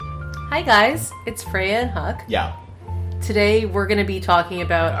Hi guys, it's Freyja and Huck. Yeah. Today we're going to be talking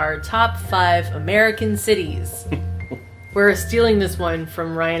about our top 5 American cities. We're stealing this one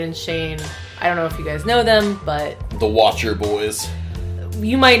from Ryan and Shane. I don't know if you guys know them, but... The Watcher Boys.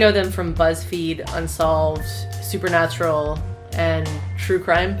 You might know them from BuzzFeed, Unsolved, Supernatural, and True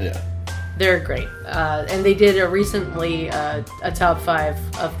Crime. Yeah. They're great. And they did recently a top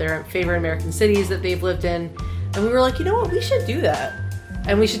 5 of their favorite American cities that they've lived in. And we were like, you know what, we should do that.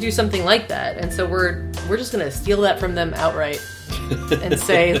 And we should do something like that. And so we're just going to steal that from them outright and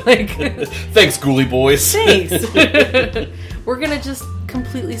say, like... Thanks, Ghoulie Boys. Thanks. We're going to just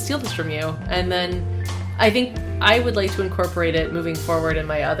completely steal this from you. And then I think I would like to incorporate it moving forward in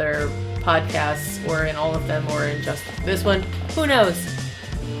my other podcasts, or in all of them, or in just this one. Who knows?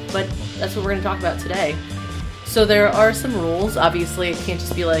 But that's what we're going to talk about today. So there are some rules. Obviously, it can't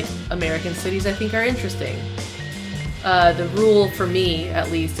just be like American cities I think are interesting. The rule for me, at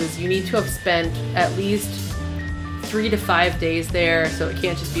least, is you need to have spent at least 3 to 5 days there, so it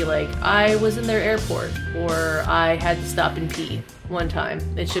can't just be like, I was in their airport, or I had to stop and pee one time.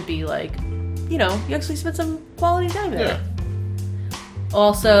 It should be like, you know, you actually spent some quality time there. Yeah.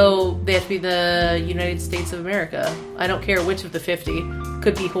 Also, they have to be the United States of America. I don't care which of the 50.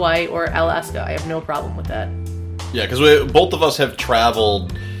 Could be Hawaii or Alaska. I have no problem with that. Yeah, because both of us have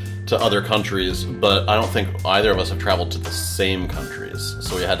traveled to other countries, but I don't think either of us have traveled to the same countries,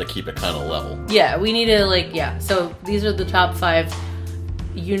 so we had to keep it kind of level. Yeah, we need to, so these are the top 5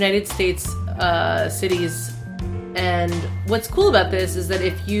 United States cities, and what's cool about this is that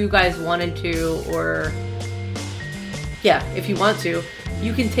if you guys wanted to, or, yeah, if you want to,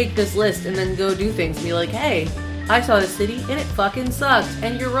 you can take this list and then go do things and be like, hey, I saw this city and it fucking sucked,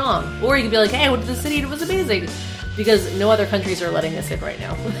 and you're wrong. Or you can be like, hey, I went to the city and it was amazing. Because no other countries are letting us in right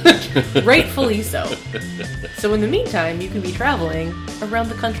now. Rightfully so. So in the meantime, you can be traveling around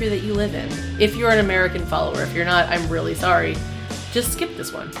the country that you live in. If you're an American follower. If you're not, I'm really sorry. Just skip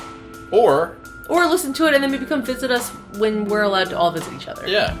this one. Or listen to it and then maybe come visit us when we're allowed to all visit each other.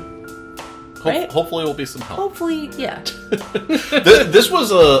 Yeah. Right? Hopefully it will be some help. Hopefully, yeah. This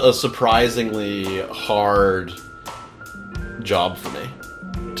was a surprisingly hard job for me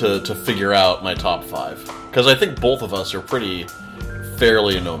to figure out my top 5. Because I think both of us are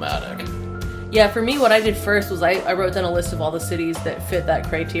fairly nomadic. Yeah, for me, what I did first was I wrote down a list of all the cities that fit that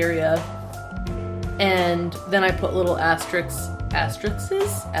criteria. And then I put little asterisks?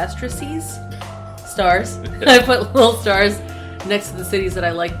 Stars. I put little stars next to the cities that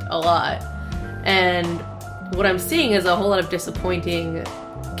I liked a lot. And what I'm seeing is a whole lot of disappointing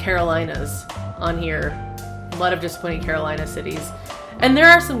Carolinas on here. A lot of disappointing Carolina cities. And there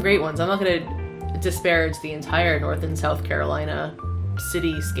are some great ones. I'm not going to disparage the entire North and South Carolina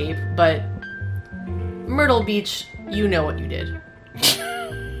cityscape, but Myrtle Beach, you know what you did.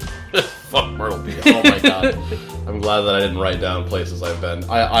 Fuck Myrtle Beach. Oh my god. I'm glad that I didn't write down places I've been.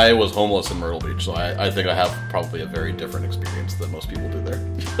 I was homeless in Myrtle Beach, so I think I have probably a very different experience than most people do there.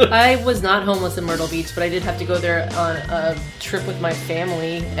 I was not homeless in Myrtle Beach, but I did have to go there on a trip with my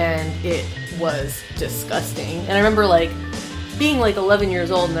family, and it was disgusting. And I remember, being 11 years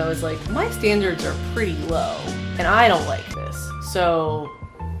old, and I was like, my standards are pretty low, and I don't like this. So,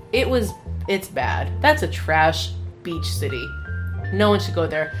 it's bad. That's a trash beach city. No one should go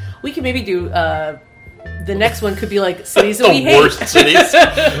there. We could maybe do, the next one could be cities that we hate. The worst cities.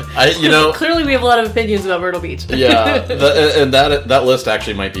 Clearly we have a lot of opinions about Myrtle Beach. Yeah, and that list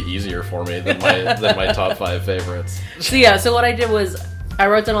actually might be easier for me than my top 5 favorites. So what I did was, I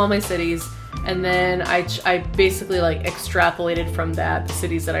wrote down all my cities, and then I basically extrapolated from that the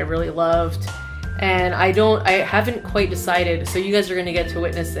cities that I really loved. And I haven't quite decided, so you guys are going to get to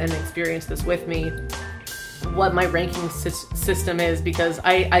witness and experience this with me, what my ranking system is, because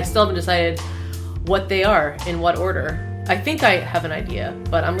I still haven't decided what they are, in what order. I think I have an idea,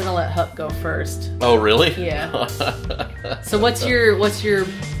 but I'm going to let Huck go first. Oh, really? Yeah. So what's your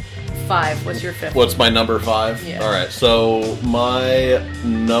 5? What's your 5th? What's my number 5? Yeah. Alright, so my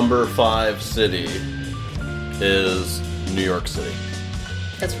number 5 city is New York City.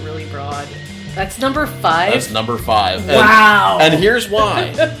 That's really broad. That's number 5? That's number 5. Wow! And here's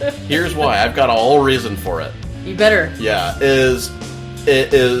why. I've got a whole reason for it. You better. Yeah,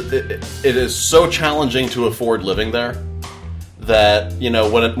 it is so challenging to afford living there that,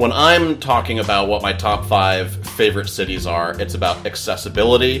 when I'm talking about what my top 5 favorite cities are, it's about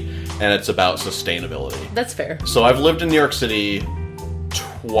accessibility and it's about sustainability. That's fair. So I've lived in New York City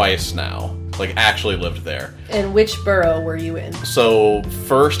twice now. Actually lived there. And which borough were you in? So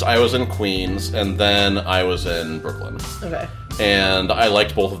first I was in Queens, and then I was in Brooklyn. Okay. And I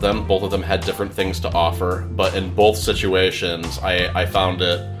liked both of them. Both of them had different things to offer, but in both situations I found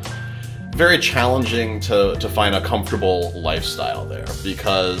it very challenging to find a comfortable lifestyle there,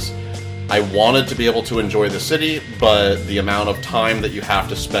 because I wanted to be able to enjoy the city, but the amount of time that you have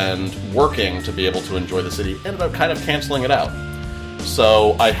to spend working to be able to enjoy the city ended up kind of canceling it out.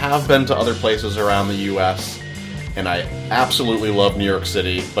 So I have been to other places around the U.S., and I absolutely love New York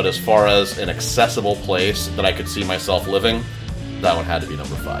City, but as far as an accessible place that I could see myself living, that one had to be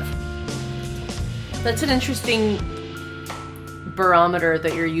number 5. That's an interesting barometer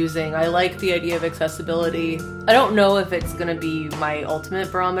that you're using. I like the idea of accessibility. I don't know if it's going to be my ultimate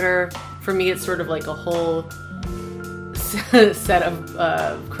barometer. For me, it's sort of like a whole set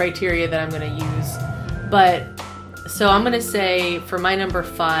of criteria that I'm going to use. But, so I'm going to say, for my number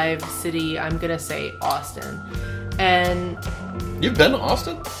 5 city, I'm going to say Austin. And... You've been to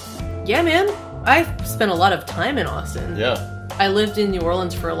Austin? Yeah, man. I've spent a lot of time in Austin. Yeah. I lived in New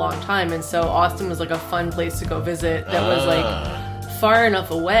Orleans for a long time, and so Austin was like a fun place to go visit that was like far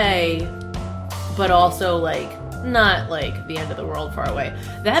enough away, but also like not like the end of the world far away.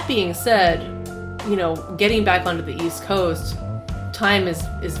 That being said, you know, getting back onto the East Coast, time is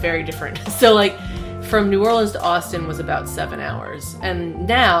very different. So like from New Orleans to Austin was about 7 hours, and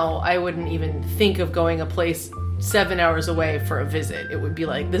now I wouldn't even think of going a place 7 hours away for a visit. It would be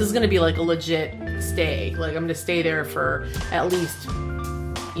like, this is going to be like a legit stay. Like, I'm going to stay there for at least,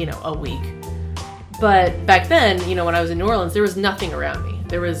 you know, a week. But back then, you know, when I was in New Orleans, there was nothing around me.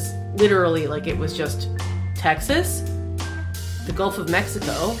 There was literally, like, it was just Texas, the Gulf of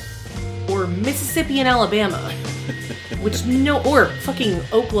Mexico, or Mississippi and Alabama, or fucking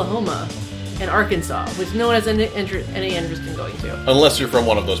Oklahoma and Arkansas, which no one has any interest in going to. Unless you're from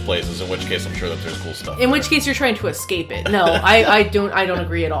one of those places, in which case I'm sure that there's cool stuff. In which case you're trying to escape it. No, I don't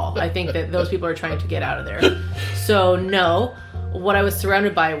agree at all. I think that those people are trying to get out of there. So no, what I was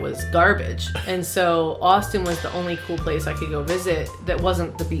surrounded by was garbage. And so Austin was the only cool place I could go visit that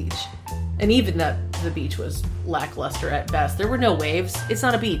wasn't the beach. And even that the beach was lackluster at best. There were no waves. It's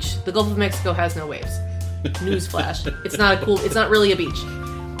not a beach. The Gulf of Mexico has no waves. Newsflash. It's not really a beach.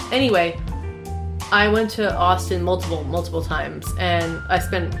 Anyway, I went to Austin multiple times, and I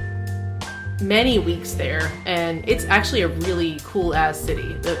spent many weeks there, and it's actually a really cool-ass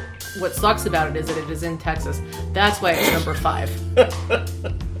city. What sucks about it is that it is in Texas. That's why it's number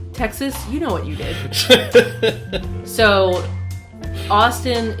 5. Texas, you know what you did. So,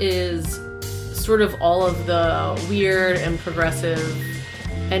 Austin is sort of all of the weird and progressive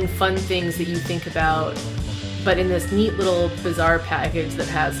and fun things that you think about, but in this neat little bizarre package that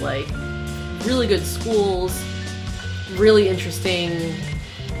has, like, really good schools, really interesting,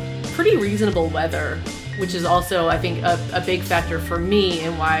 pretty reasonable weather, which is also, I think, a big factor for me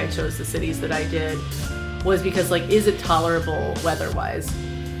and why I chose the cities that I did, was because, like, is it tolerable weather-wise?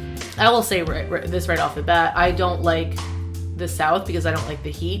 I will say this right off the bat, I don't like the South because I don't like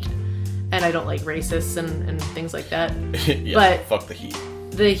the heat, and I don't like racists and things like that. Yeah, but fuck the heat.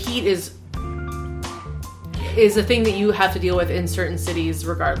 The heat is a thing that you have to deal with in certain cities,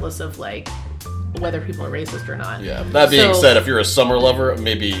 regardless of, like, whether people are racist or not. Yeah. That being said, if you're a summer lover,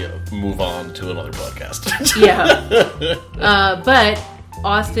 maybe move on to another podcast. Yeah. But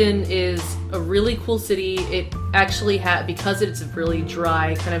Austin is a really cool city. It actually because it's a really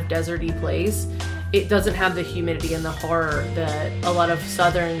dry, kind of deserty place, it doesn't have the humidity and the horror that a lot of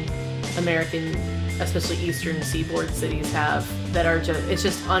Southern American, especially Eastern Seaboard cities have, that are it's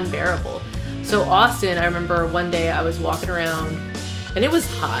just unbearable. So Austin, I remember one day I was walking around, and it was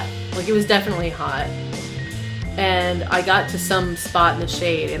hot. Like, it was definitely hot. And I got to some spot in the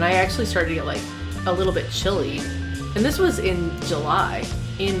shade, and I actually started to get, like, a little bit chilly. And this was in July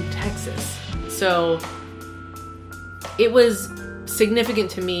in Texas. So it was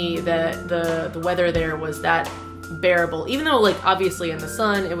significant to me that the weather there was that bearable. Even though, like, obviously in the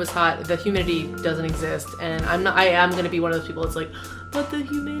sun it was hot, the humidity doesn't exist. And I am going to be one of those people that's like, but the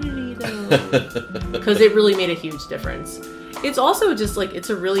humidity though. Because it really made a huge difference. It's also just, like,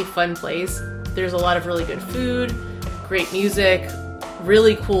 it's a really fun place. There's a lot of really good food, great music,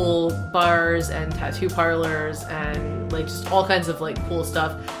 really cool bars and tattoo parlors, and, like, just all kinds of, like, cool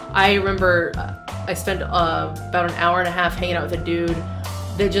stuff. I remember I spent about an hour and a half hanging out with a dude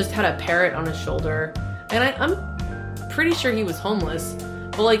that just had a parrot on his shoulder. And I'm pretty sure he was homeless.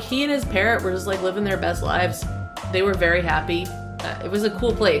 But, like, he and his parrot were just, like, living their best lives. They were very happy. It was a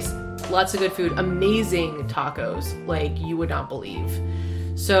cool place. Lots of good food, amazing tacos, like you would not believe.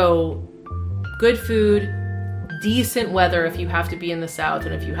 So, good food, decent weather if you have to be in the South,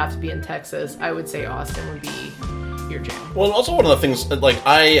 and if you have to be in Texas, I would say Austin would be your jam. Well, also one of the things, like,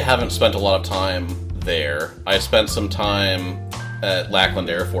 I haven't spent a lot of time there. I spent some time at Lackland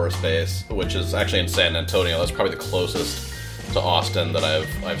Air Force Base, which is actually in San Antonio. That's probably the closest to Austin that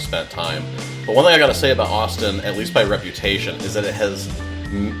I've spent time. But one thing I gotta say about Austin, at least by reputation, is that it has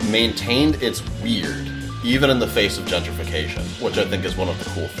maintained its weird, even in the face of gentrification, which I think is one of the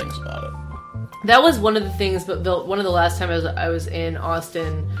cool things about it. That was one of the things, but one of the last time I was in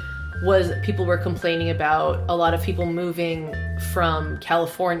Austin was people were complaining about a lot of people moving from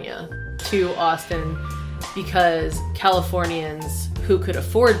California to Austin because Californians who could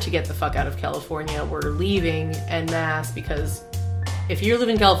afford to get the fuck out of California were leaving en masse because if you live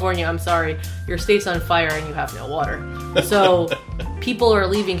in California, I'm sorry, your state's on fire and you have no water. So people are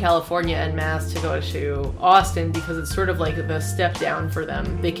leaving California en masse to go to Austin because it's sort of like the step down for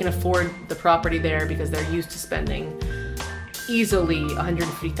them. They can afford the property there because they're used to spending easily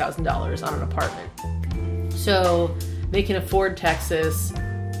 $150,000 on an apartment. So they can afford Texas.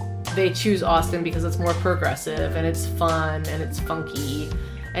 They choose Austin because it's more progressive and it's fun and it's funky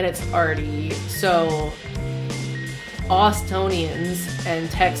and it's arty. So Austonians and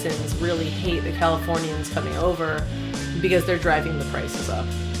Texans really hate the Californians coming over because they're driving the prices up.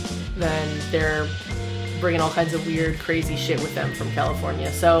 Then they're bringing all kinds of weird, crazy shit with them from California.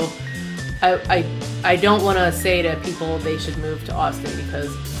 So I don't want to say to people they should move to Austin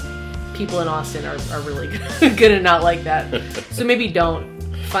because people in Austin are really good and not like that. So maybe don't.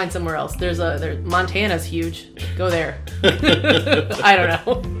 Find somewhere else. Montana's huge. Go there. I don't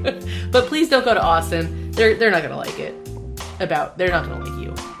know. But please don't go to Austin. They're not gonna like it. They're not gonna like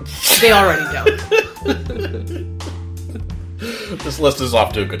you. They already don't. This list is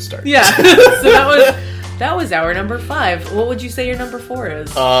off to a good start. Yeah. So that was our number 5. What would you say your number 4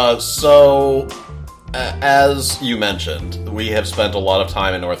 is? So as you mentioned, we have spent a lot of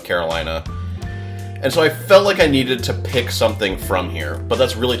time in North Carolina. And so I felt like I needed to pick something from here. But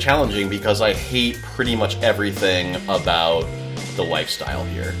that's really challenging because I hate pretty much everything about the lifestyle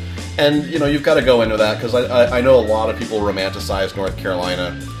here. And, you've got to go into that because I know a lot of people romanticize North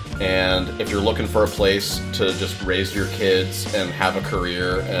Carolina. And if you're looking for a place to just raise your kids and have a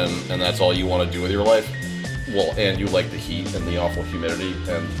career and that's all you want to do with your life, well, and you like the heat and the awful humidity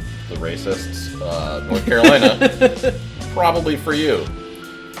and the racists, North Carolina, probably for you.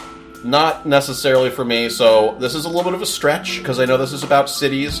 Not necessarily for me, so this is a little bit of a stretch, because I know this is about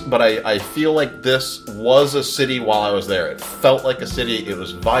cities, but I feel like this was a city while I was there. It felt like a city, it was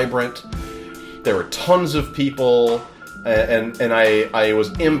vibrant, there were tons of people, and I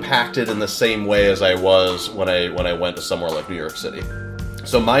was impacted in the same way as I was when I went to somewhere like New York City.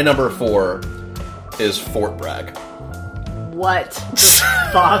 So my number 4 is Fort Bragg. What the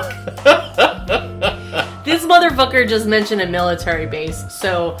fuck? This motherfucker just mentioned a military base,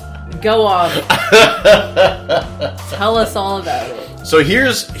 so go off. Tell us all about it. So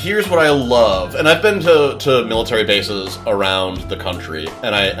here's what I love, and I've been to military bases around the country,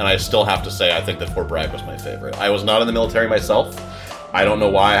 and I still have to say I think that Fort Bragg was my favorite. I was not in the military myself. I don't know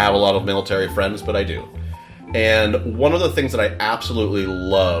why I have a lot of military friends, but I do. And one of the things that I absolutely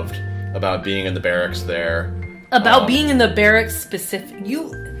loved about being in the barracks there... being in the barracks specific...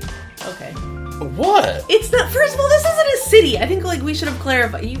 Okay. What? It's not... First of all, this isn't a city. I think, we should have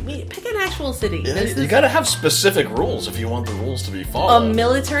clarified. You pick an actual city. You gotta have specific rules if you want the rules to be followed. A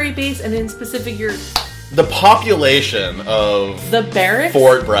military base, and in specific, the population of... the barracks?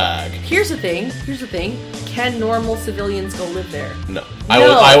 Fort Bragg. Here's the thing. Can normal civilians go live there? No.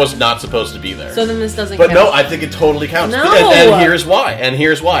 I was not supposed to be there. So then this doesn't count. But no, I think it totally counts. No! And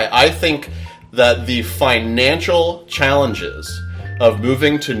here's why. I think that the financial challenges of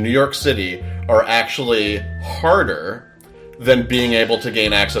moving to New York City are actually harder than being able to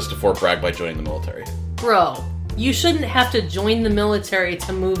gain access to Fort Bragg by joining the military. Bro, you shouldn't have to join the military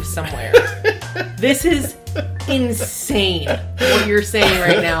to move somewhere. This is insane what you're saying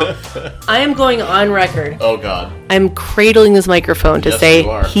right now. I am going on record. Oh, God. I'm cradling this microphone to say you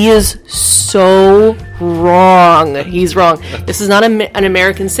are. He is so wrong. He's wrong. This is not an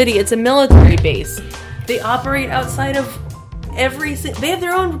American city. It's a military base. They operate outside of they have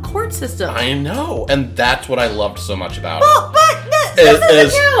their own court system. I know. And that's what I loved so much about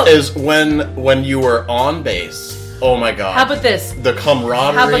it. Is when you were on base. Oh my God. How about this? The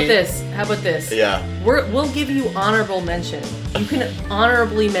camaraderie. How about this? Yeah. We'll give you honorable mention. You can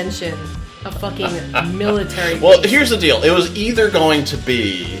honorably mention a fucking military base. Well, here's the deal. It was either going to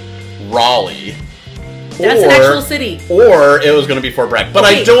be Raleigh. That's an actual city. Or it was going to be Fort Bragg. But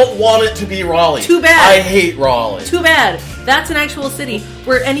okay. I don't want it to be Raleigh. Too bad. I hate Raleigh. Too bad. That's an actual city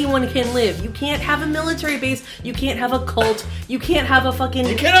where anyone can live. You can't have a military base. You can't have a cult. You can't have a fucking...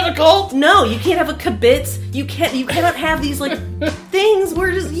 You can't have a cult? No, you can't have a kibitz. You cannot have these, things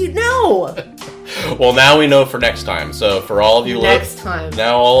where just... No. Well, now we know for next time. So for all of you... Next time.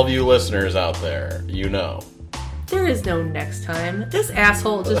 Now all of you listeners out there, you know. There is no next time. This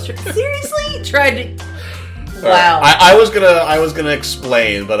asshole just seriously tried to. Wow. Right. I was gonna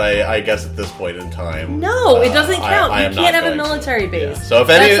explain, but I guess at this point in time, no, it doesn't count. You can't have a military base. Yeah. So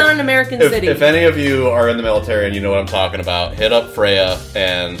that's not an American city. If any of you are in the military and you know what I'm talking about, hit up Freyja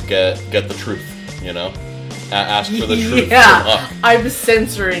and get the truth. You know, ask for the truth. Yeah, I'm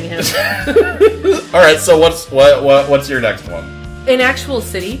censoring him. All right. So what's your next one? An actual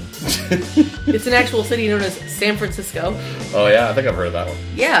city. It's an actual city known as San Francisco. Oh yeah, I think I've heard of that one.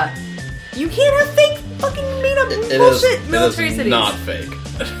 Yeah. You can't have fake fucking made up bullshit military cities. It is not fake.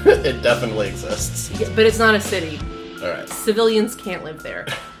 It definitely exists. Yeah, but it's not a city. Alright. Civilians can't live there.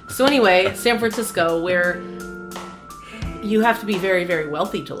 So anyway, San Francisco, where you have to be very, very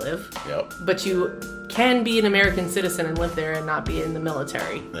wealthy to live. Yep. But you can be an American citizen and live there and not be in the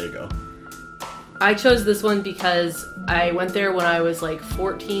military. There you go. I chose this one because I went there when I was like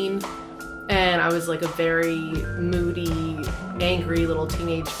 14, and I was like a very moody, angry little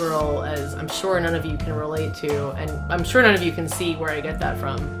teenage girl, as I'm sure none of you can relate to, and I'm sure none of you can see where I get that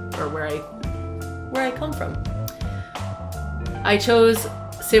from, or where I come from. I chose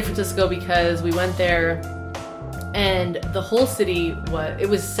San Francisco because we went there, and the whole city it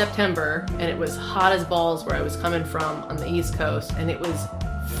was September, and it was hot as balls where I was coming from on the East Coast, and it was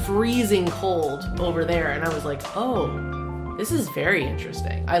freezing cold over there, and I was like, oh, this is very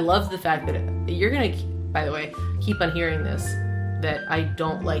interesting. I love the fact that you're gonna, by the way, keep on hearing this, that I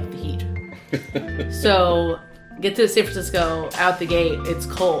don't like the heat. So, get to San Francisco, out the gate, it's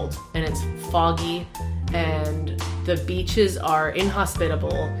cold, and it's foggy, and the beaches are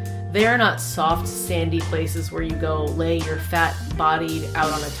inhospitable. They are not soft, sandy places where you go lay your fat body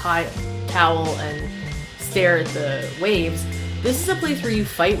out on a towel and stare at the waves. This is a place where you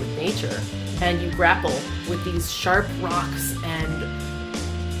fight with nature, and you grapple with these sharp rocks and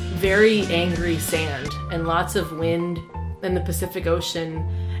very angry sand, and lots of wind in the Pacific Ocean,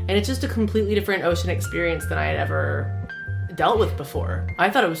 and it's just a completely different ocean experience than I had ever dealt with before.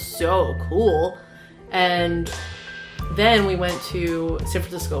 I thought it was so cool. And then we went to San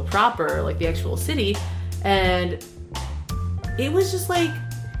Francisco proper, like the actual city, and it was just like,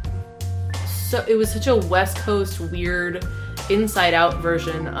 so it was such a West Coast weird inside out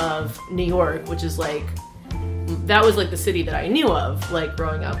version of New York, which is like, that was like the city that I knew of, like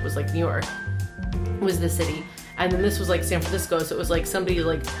growing up, was like New York was the city, and then this was like San Francisco, so it was like somebody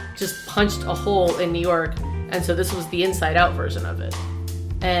like just punched a hole in New York, and so this was the inside out version of it,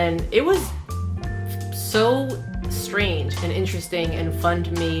 and it was so strange and interesting and fun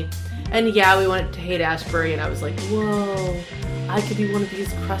to me. And yeah, we went to Haight-Ashbury, and I was like, whoa, I could be one of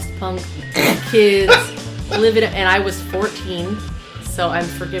these crust punk kids living, and I was 14, so I'm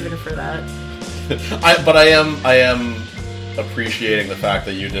forgiven for that. But I am appreciating the fact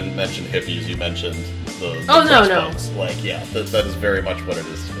that you didn't mention hippies. You mentioned the crust punks. Like, yeah, that is very much what it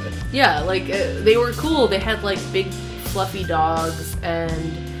is today. Yeah, like they were cool. They had like big fluffy dogs, and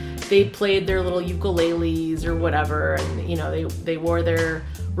they played their little ukuleles or whatever, and you know, they wore their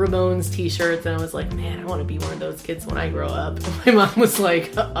Ramones t-shirts, and I was like, man, I want to be one of those kids when I grow up. And my mom was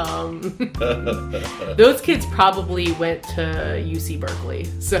like, those kids probably went to UC Berkeley,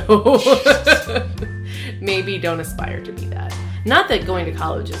 so maybe don't aspire to be that. Not that going to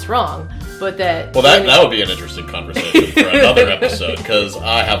college is wrong, but that... Well, that would be an interesting conversation for another episode, because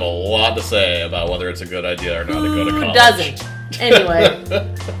I have a lot to say about whether it's a good idea or not to go to college. Who doesn't? Anyway,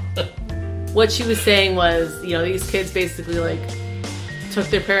 what she was saying was, you know, these kids basically, like, took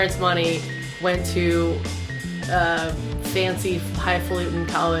their parents' money, went to fancy, highfalutin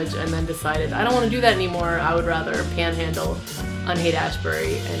college, and then decided, I don't want to do that anymore. I would rather panhandle on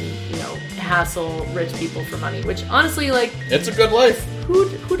Haight-Ashbury and, you know, hassle rich people for money. Which, honestly, like... It's a good life.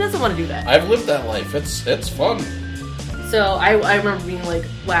 Who doesn't want to do that? I've lived that life. It's fun. So, I remember being like,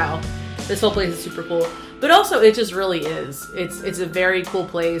 wow, this whole place is super cool. But also, it just really is. It's a very cool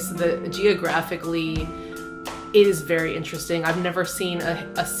place. Geographically... It is very interesting. I've never seen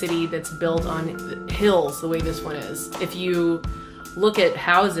a city that's built on hills the way this one is. If you look at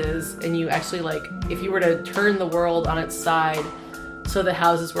houses and you actually, like, if you were to turn the world on its side so the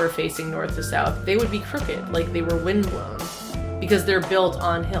houses were facing north to south, they would be crooked, like they were windblown, because they're built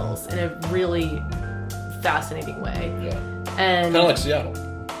on hills in a really fascinating way. Yeah. And kind of like Seattle.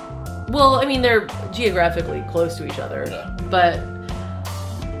 Well, I mean, they're geographically close to each other, but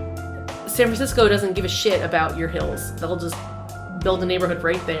San Francisco doesn't give a shit about your hills. They'll just build a neighborhood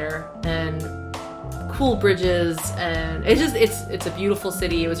right there, and cool bridges, and it's a beautiful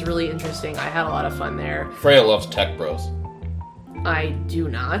city. It was really interesting. I had a lot of fun there. Freyja loves tech bros. I do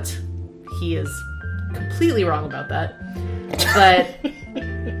not. He is completely wrong about that. But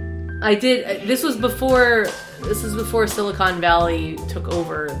I did. This was before Silicon Valley took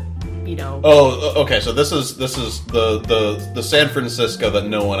over. You know. Oh, okay. So this is the San Francisco that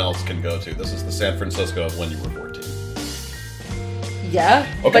no one else can go to. This is the San Francisco of when you were 14. Yeah.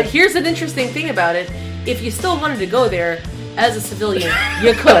 Okay. But here's an interesting thing about it. If you still wanted to go there as a civilian,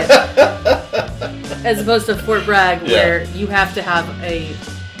 you could. As opposed to Fort Bragg, where you have to have a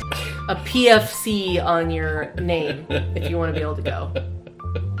PFC on your name if you want to be able to go.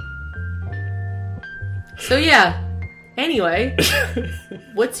 So yeah. Anyway,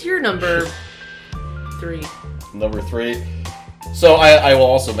 what's your number 3? Number 3. So I will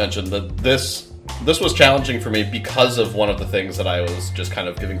also mention that this was challenging for me because of one of the things that I was just kind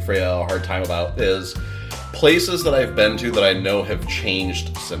of giving Freyja a hard time about is places that I've been to that I know have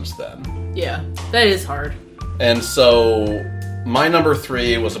changed since then. Yeah, that is hard. And so my number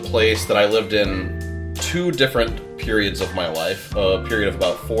 3 was a place that I lived in 2 different periods of my life, a period of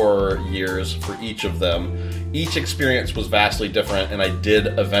about 4 years for each of them. Each experience was vastly different, and I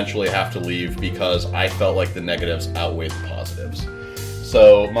did eventually have to leave because I felt like the negatives outweighed the positives.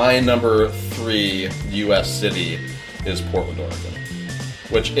 So my number 3 U.S. city is Portland, Oregon,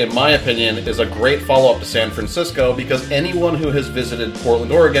 which in my opinion is a great follow-up to San Francisco because anyone who has visited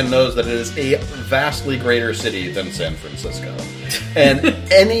Portland, Oregon knows that it is a vastly greater city than San Francisco. And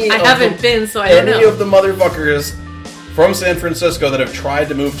I haven't been, so I don't know. Any of the motherfuckers from San Francisco that have tried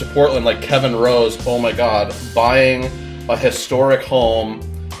to move to Portland, like Kevin Rose, oh my god, buying a historic home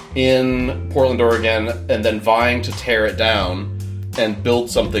in Portland, Oregon, and then vying to tear it down and build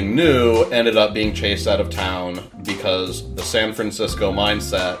something new, ended up being chased out of town because the San Francisco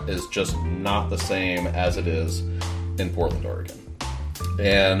mindset is just not the same as it is in Portland, Oregon.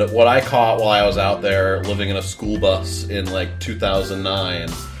 And what I caught while I was out there living in a school bus in like 2009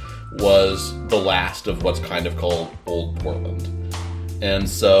 was the last of what's kind of called Old Portland. And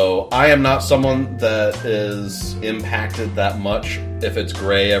so I am not someone that is impacted that much if it's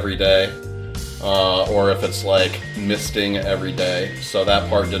gray every day, or if it's like misting every day. So that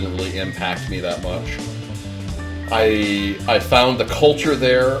part didn't really impact me that much. I found the culture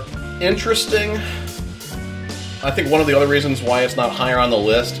there interesting. I think one of the other reasons why it's not higher on the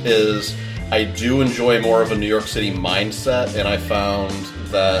list is I do enjoy more of a New York City mindset, and I found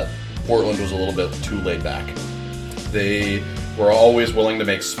that Portland was a little bit too laid back. They were always willing to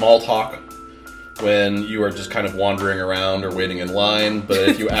make small talk when you are just kind of wandering around or waiting in line, but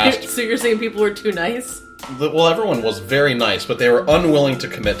if you asked... So you're saying people were too nice? Well, everyone was very nice, but they were unwilling to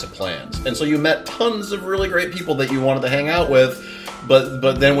commit to plans. And so you met tons of really great people that you wanted to hang out with,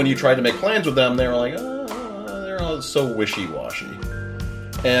 but then when you tried to make plans with them, they were like, they're all so wishy-washy.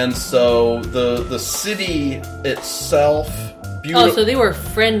 And so the city itself... Beautiful. Oh, so they were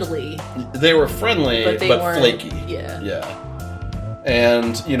friendly. They were friendly, but flaky. Yeah. Yeah.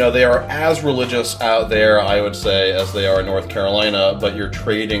 And, you know, they are as religious out there, I would say, as they are in North Carolina, but you're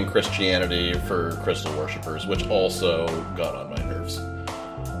trading Christianity for crystal worshippers, which also got on my nerves.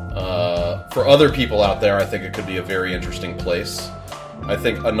 For other people out there, I think it could be a very interesting place. I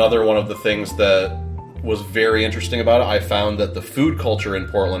think another one of the things that was very interesting about it, I found that the food culture in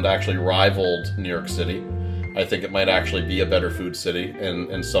Portland actually rivaled New York City. I think it might actually be a better food city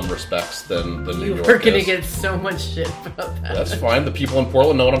in some respects than New York is. We're going to get so much shit about that. That's fine. The people in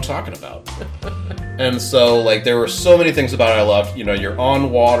Portland know what I'm talking about. And so, like, there were so many things about it I loved. You know, you're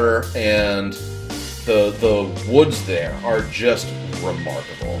on water, and the woods there are just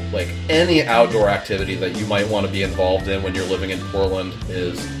remarkable. Like, any outdoor activity that you might want to be involved in when you're living in Portland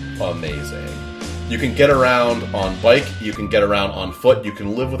is amazing. You can get around on bike, you can get around on foot, you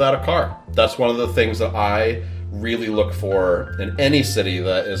can live without a car. That's one of the things that I really look for in any city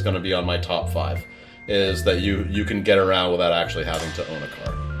that is going to be on my top 5, is that you can get around without actually having to own a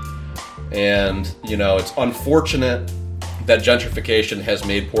car. And, you know, it's unfortunate that gentrification has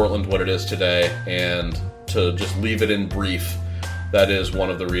made Portland what it is today, and to just leave it in brief, that is one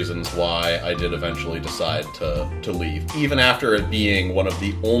of the reasons why I did eventually decide to leave, even after it being one of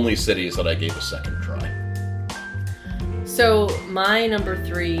the only cities that I gave a second try. So my number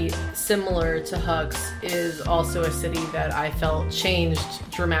 3, similar to Huck's, is also a city that I felt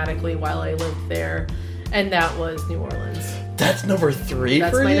changed dramatically while I lived there, and that was New Orleans. That's number 3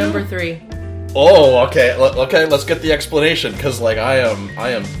 That's for you? my number 3. Oh, okay. Okay, let's get the explanation, because like I am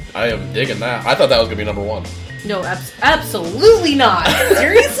digging that. I thought that was gonna be number 1. No, absolutely not.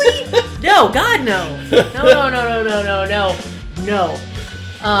 Seriously? No, God, no. No.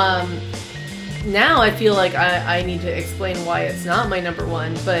 Now I feel like I need to explain why it's not my number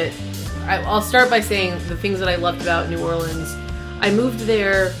 1, but I'll start by saying the things that I loved about New Orleans. I moved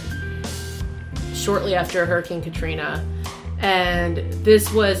there shortly after Hurricane Katrina, And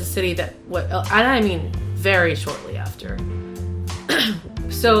this was a city that, and I mean very shortly after.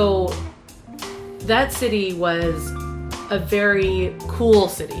 So that city was a very cool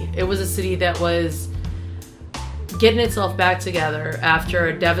city. It was a city that was getting itself back together after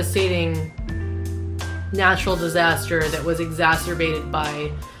a devastating natural disaster that was exacerbated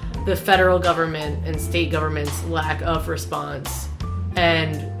by the federal government and state government's lack of response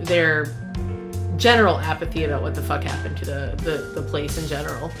and their general apathy about what the fuck happened to the place in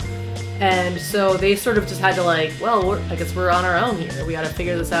general. And so they sort of just had to I guess we're on our own here. We got to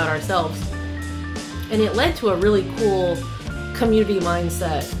figure this out ourselves. And it led to a really cool community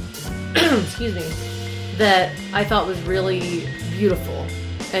mindset, excuse me, that I thought was really beautiful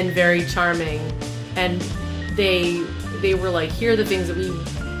and very charming. And they were like, here are the things that we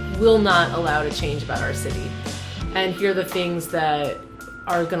will not allow to change about our city. And here are the things that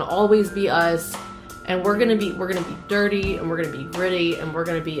are going to always be us. And we're gonna be dirty, and we're gonna be gritty, and we're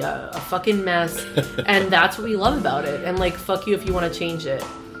gonna be a fucking mess. And that's what we love about it. And fuck you if you want to change it.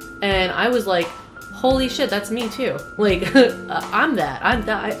 And I was like, holy shit, that's me too. I'm that.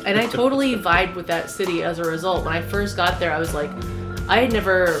 And I totally vibed with that city as a result. When I first got there, I was like, I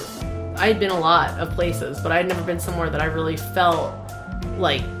had been a lot of places, but I had never been somewhere that I really felt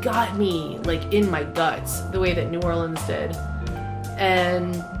got me in my guts the way that New Orleans did.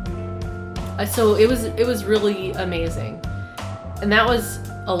 And so it was really amazing. And that was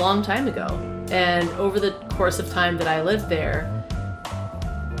a long time ago. And over the course of time that I lived there,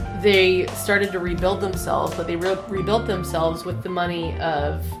 they started to rebuild themselves, but they rebuilt themselves with the money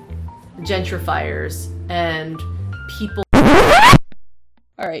of gentrifiers and people.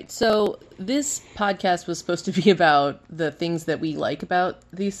 All right, so this podcast was supposed to be about the things that we like about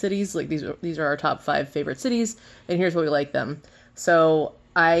these cities. These are our top 5 favorite cities, and here's why we like them. So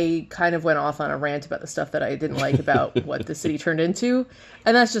I kind of went off on a rant about the stuff that I didn't like about what the city turned into,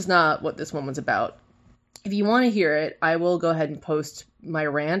 and that's just not what this one was about. If you want to hear it, I will go ahead and post my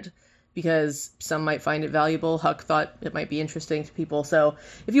rant, because some might find it valuable. Huck thought it might be interesting to people, so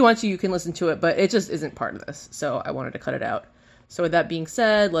if you want to, you can listen to it, but it just isn't part of this, so I wanted to cut it out. So with that being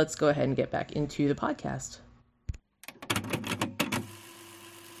said, let's go ahead and get back into the podcast.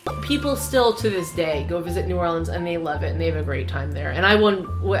 People still to this day go visit New Orleans and they love it and they have a great time there. And I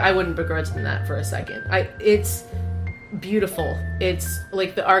wouldn't begrudge them that for a second. It's beautiful. It's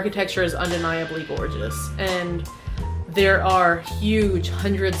the architecture is undeniably gorgeous. And there are huge,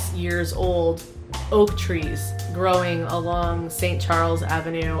 hundreds years old oak trees growing along St. Charles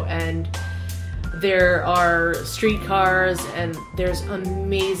Avenue, and there are streetcars, and there's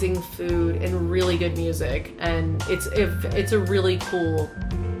amazing food and really good music, and it's a really cool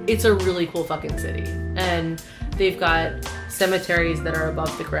fucking city. And they've got cemeteries that are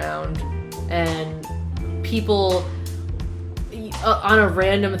above the ground, and people on a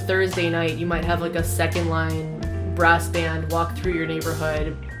random Thursday night, you might have a second line brass band walk through your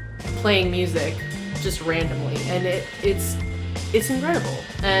neighborhood playing music just randomly, and it's incredible.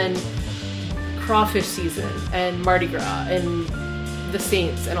 And crawfish season and Mardi Gras and the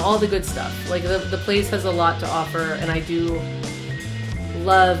Saints and all the good stuff. The place has a lot to offer, and I do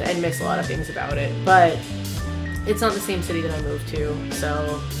love and miss a lot of things about it, but it's not the same city that I moved to,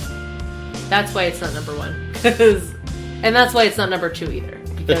 so that's why it's not number 1. And that's why it's not number 2 either,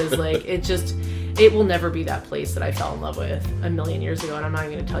 because it will never be that place that I fell in love with a million years ago, and I'm not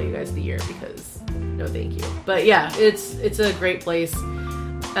even going to tell you guys the year because no thank you. But yeah, it's a great place.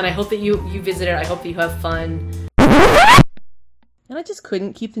 And I hope that you visit it. I hope that you have fun. And I just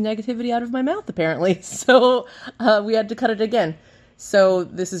couldn't keep the negativity out of my mouth, apparently. So we had to cut it again. So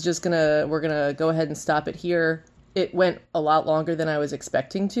this is just we're gonna go ahead and stop it here. It went a lot longer than I was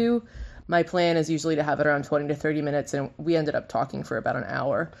expecting to. My plan is usually to have it around 20 to 30 minutes, and we ended up talking for about an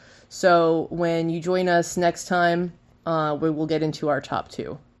hour. So when you join us next time, we will get into our top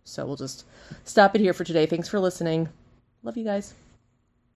 2. So we'll just stop it here for today. Thanks for listening. Love you guys.